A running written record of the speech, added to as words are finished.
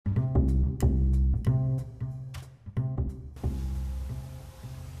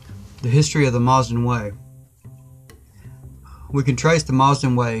The history of the Mazdan Way. We can trace the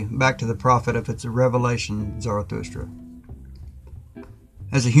Mazdan Way back to the prophet of its revelation, Zarathustra.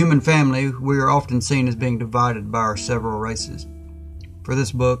 As a human family, we are often seen as being divided by our several races. For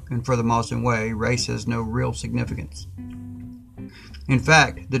this book and for the Mazdan Way, race has no real significance. In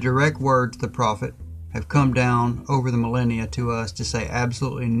fact, the direct words of the prophet have come down over the millennia to us to say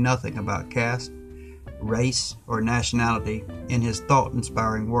absolutely nothing about caste, race, or nationality in his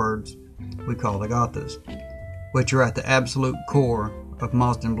thought-inspiring words we call the Gathas, which are at the absolute core of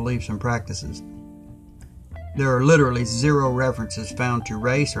Mazdan beliefs and practices. There are literally zero references found to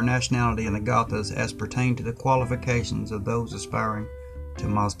race or nationality in the Gathas as pertain to the qualifications of those aspiring to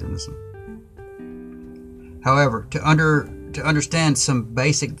Mazdanism. However, to understand some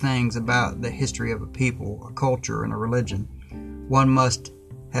basic things about the history of a people, a culture, and a religion, one must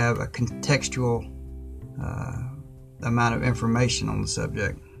have a contextual amount of information on the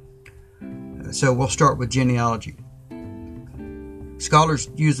subject. So we'll start with genealogy. Scholars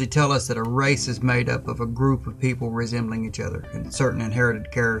usually tell us that a race is made up of a group of people resembling each other and certain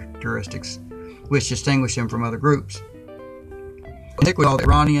inherited characteristics which distinguish them from other groups. We call the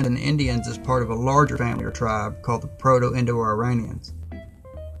Iranians and Indians as part of a larger family or tribe called the Proto-Indo-Iranians.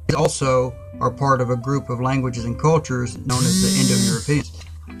 These also are part of a group of languages and cultures known as the Indo-Europeans.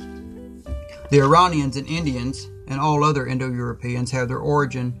 The Iranians and Indians and all other Indo-Europeans have their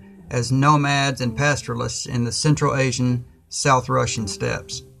origin as nomads and pastoralists in the Central Asian South Russian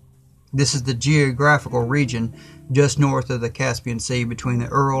steppes. This is the geographical region just north of the Caspian Sea between the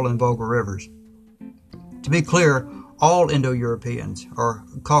Ural and Volga rivers. To be clear, all Indo-Europeans, or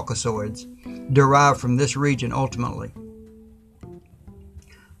Caucasoids, derive from this region ultimately.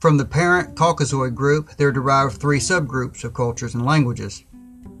 From the parent Caucasoid group, there derived three subgroups of cultures and languages.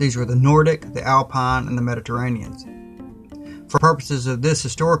 These were the Nordic, the Alpine, and the Mediterraneans. For purposes of this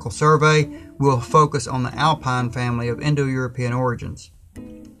historical survey, we'll focus on the Alpine family of Indo-European origins.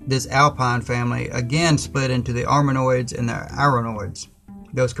 This Alpine family again split into the Armenoids and the Aronoids,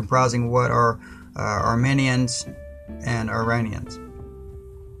 those comprising what are Armenians and Iranians.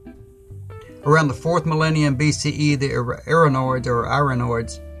 Around the 4th millennium BCE, the Aronoids or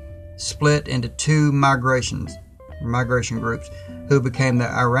Iranoids split into two migration groups, who became the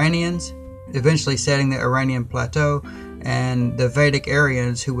Iranians, eventually setting the Iranian plateau, and the Vedic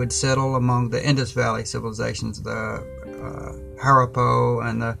Aryans, who would settle among the Indus Valley civilizations, the Harappa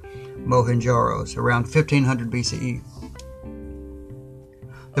and the Mohenjo-daros, around 1500 BCE.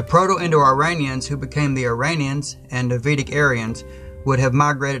 The Proto-Indo-Iranians, who became the Iranians, and the Vedic Aryans would have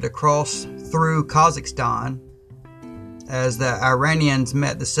migrated across through Kazakhstan as the Iranians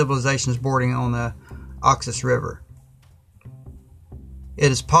met the civilizations bordering on the Oxus River.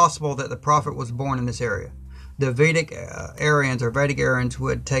 It is possible that the prophet was born in this area. The Vedic Aryans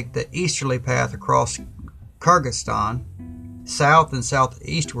would take the easterly path across Kyrgyzstan, south and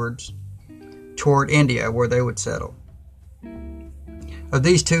southeastwards toward India, where they would settle. Of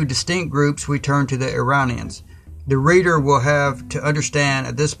these two distinct groups, we turn to the Iranians. The reader will have to understand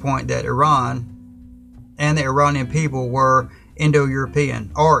at this point that Iran and the Iranian people were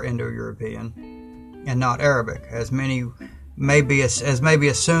Indo-European, and not Arabic, as may be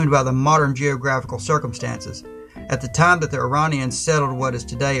assumed by the modern geographical circumstances. At the time that the Iranians settled what is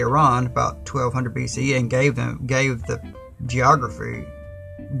today Iran, about 1200 BCE, and gave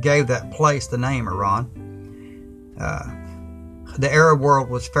that place the name Iran, the Arab world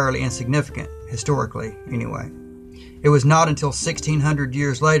was fairly insignificant, historically anyway. It was not until 1600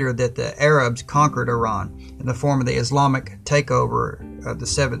 years later that the Arabs conquered Iran in the form of the Islamic takeover of the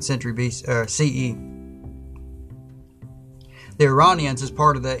 7th century CE. The Iranians, as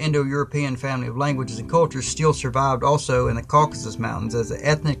part of the Indo-European family of languages and cultures, still survived also in the Caucasus Mountains as the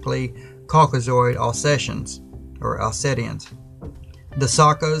ethnically Caucasoid Alsatians, or Alsatians. The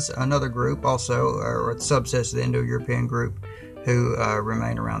Sakas, another group, also are subsets of the Indo-European group who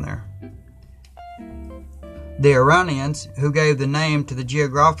remain around there. The Iranians, who gave the name to the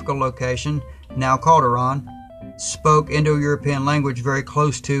geographical location now called Iran, spoke Indo-European language very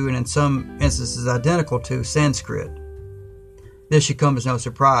close to, and in some instances identical to, Sanskrit. This should come as no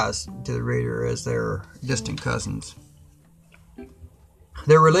surprise to the reader, as they're distant cousins.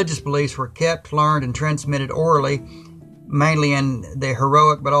 Their religious beliefs were kept, learned, and transmitted orally, mainly in the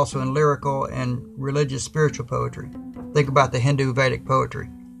heroic but also in lyrical and religious spiritual poetry. Think about the Hindu Vedic poetry.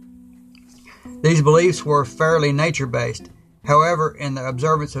 These beliefs were fairly nature-based. However, in the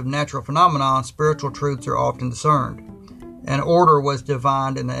observance of natural phenomena, spiritual truths are often discerned. An order was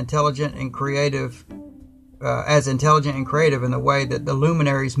divined in the intelligent and creative in the way that the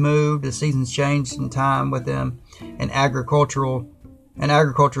luminaries moved, the seasons changed in time with them, and agricultural and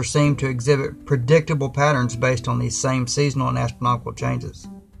agriculture seemed to exhibit predictable patterns based on these same seasonal and astronomical changes.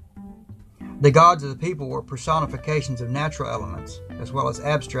 The gods of the people were personifications of natural elements, as well as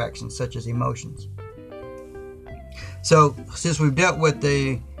abstractions such as emotions. So, since we've dealt with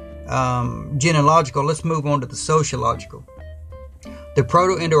the genealogical, let's move on to the sociological. The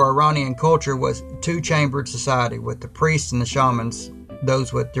Proto-Indo-Iranian culture was a two-chambered society with the priests and the shamans,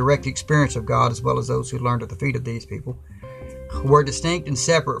 those with direct experience of God as well as those who learned at the feet of these people, were distinct and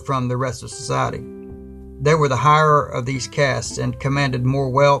separate from the rest of society. They were the higher of these castes and commanded more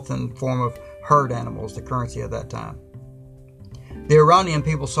wealth in the form of herd animals, the currency of that time. The Iranian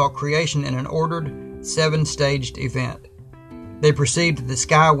people saw creation in an ordered, seven-staged event. They perceived that the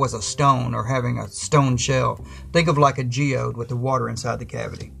sky was a stone or having a stone shell. Think of like a geode with the water inside the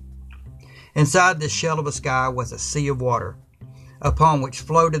cavity. Inside this shell of a sky was a sea of water, upon which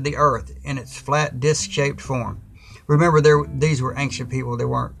floated the earth in its flat disc-shaped form. Remember, these were ancient people.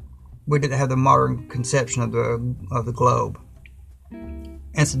 We didn't have the modern conception of the globe.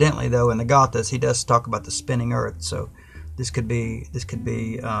 Incidentally, though, in the Gathas, he does talk about the spinning earth. So this could be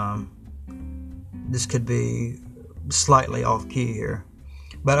slightly off key here.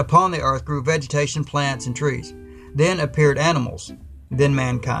 But upon the earth grew vegetation, plants, and trees. Then appeared animals, then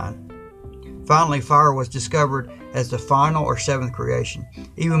mankind. Finally, fire was discovered as the final or seventh creation.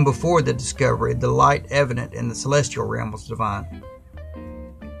 Even before the discovery, the light evident in the celestial realm was divine.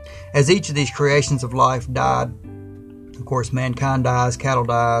 As each of these creations of life died, of course, mankind dies, cattle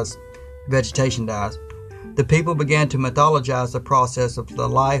dies, vegetation dies, the people began to mythologize the process of the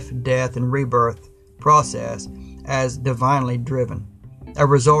life, death, and rebirth process as divinely driven, a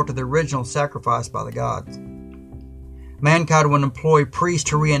result of the original sacrifice by the gods. Mankind would employ priests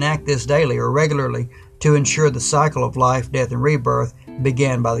to reenact this daily or regularly to ensure the cycle of life, death, and rebirth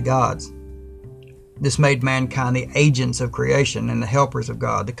began by the gods. This made mankind the agents of creation and the helpers of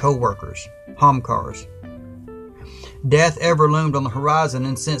God, the co-workers, Hamkars. Death ever loomed on the horizon,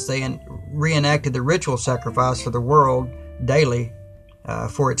 and since they reenacted the ritual sacrifice for the world daily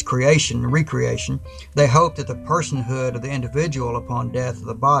for its creation and recreation, they hoped that the personhood of the individual upon death of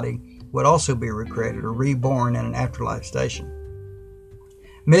the body would also be recreated or reborn in an afterlife station.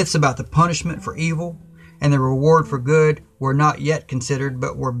 Myths about the punishment for evil and the reward for good were not yet considered,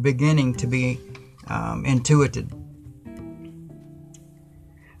 but were beginning to be intuited.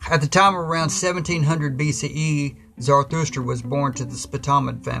 At the time of around 1700 BCE, Zarathustra was born to the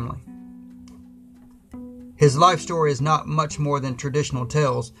Spitamid family. His life story is not much more than traditional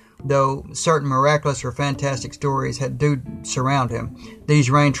tales, though certain miraculous or fantastic stories do surround him.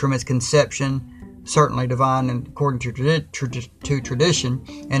 These range from his conception, certainly divine and according to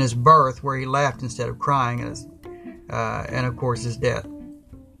tradition, and his birth, where he laughed instead of crying, and of course his death.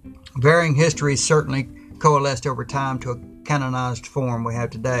 Varying histories certainly coalesced over time to a canonized form we have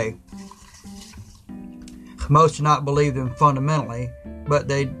today. Most do not believe them fundamentally, but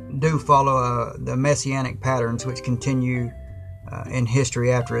they do follow the messianic patterns which continue in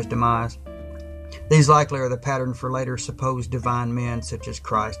history after his demise. These likely are the pattern for later supposed divine men such as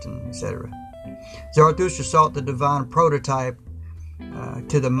Christ and etc. Zarathustra sought the divine prototype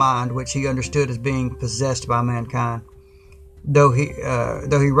to the mind, which he understood as being possessed by mankind. Though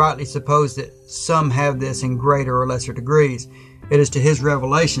he rightly supposed that some have this in greater or lesser degrees, it is to his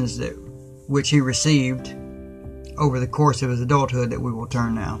revelations which he received over the course of his adulthood that we will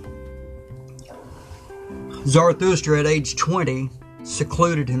turn now. Zarathustra, at age 20,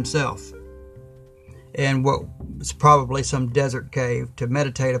 secluded himself in what was probably some desert cave to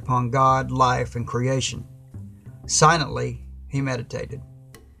meditate upon God, life, and creation. Silently, he meditated.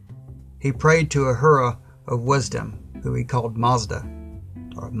 He prayed to Ahura of wisdom, who he called Mazda,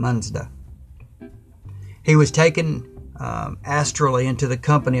 or Munzda. He was taken astrally into the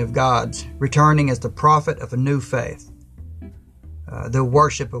company of gods, returning as the prophet of a new faith, the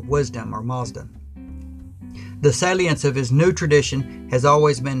worship of wisdom, or Mazda. The salience of his new tradition has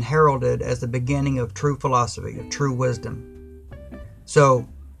always been heralded as the beginning of true philosophy, of true wisdom. So,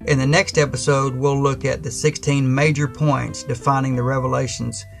 in the next episode, we'll look at the 16 major points defining the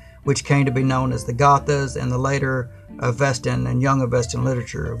revelations which came to be known as the Gathas and the later Avestan and Young Avestan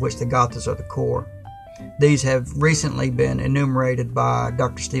literature, of which the Gathas are the core. These have recently been enumerated by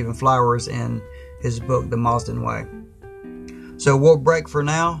Dr. Stephen Flowers in his book, The Mazdan Way. So we'll break for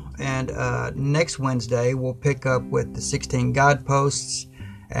now, and next Wednesday we'll pick up with the 16 guideposts,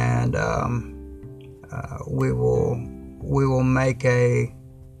 and we will make a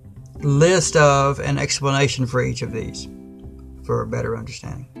list of an explanation for each of these for a better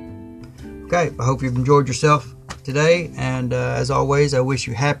understanding. Okay, I hope you've enjoyed yourself today, and as always, I wish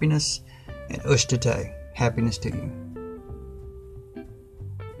you happiness and Ushtate, happiness to you.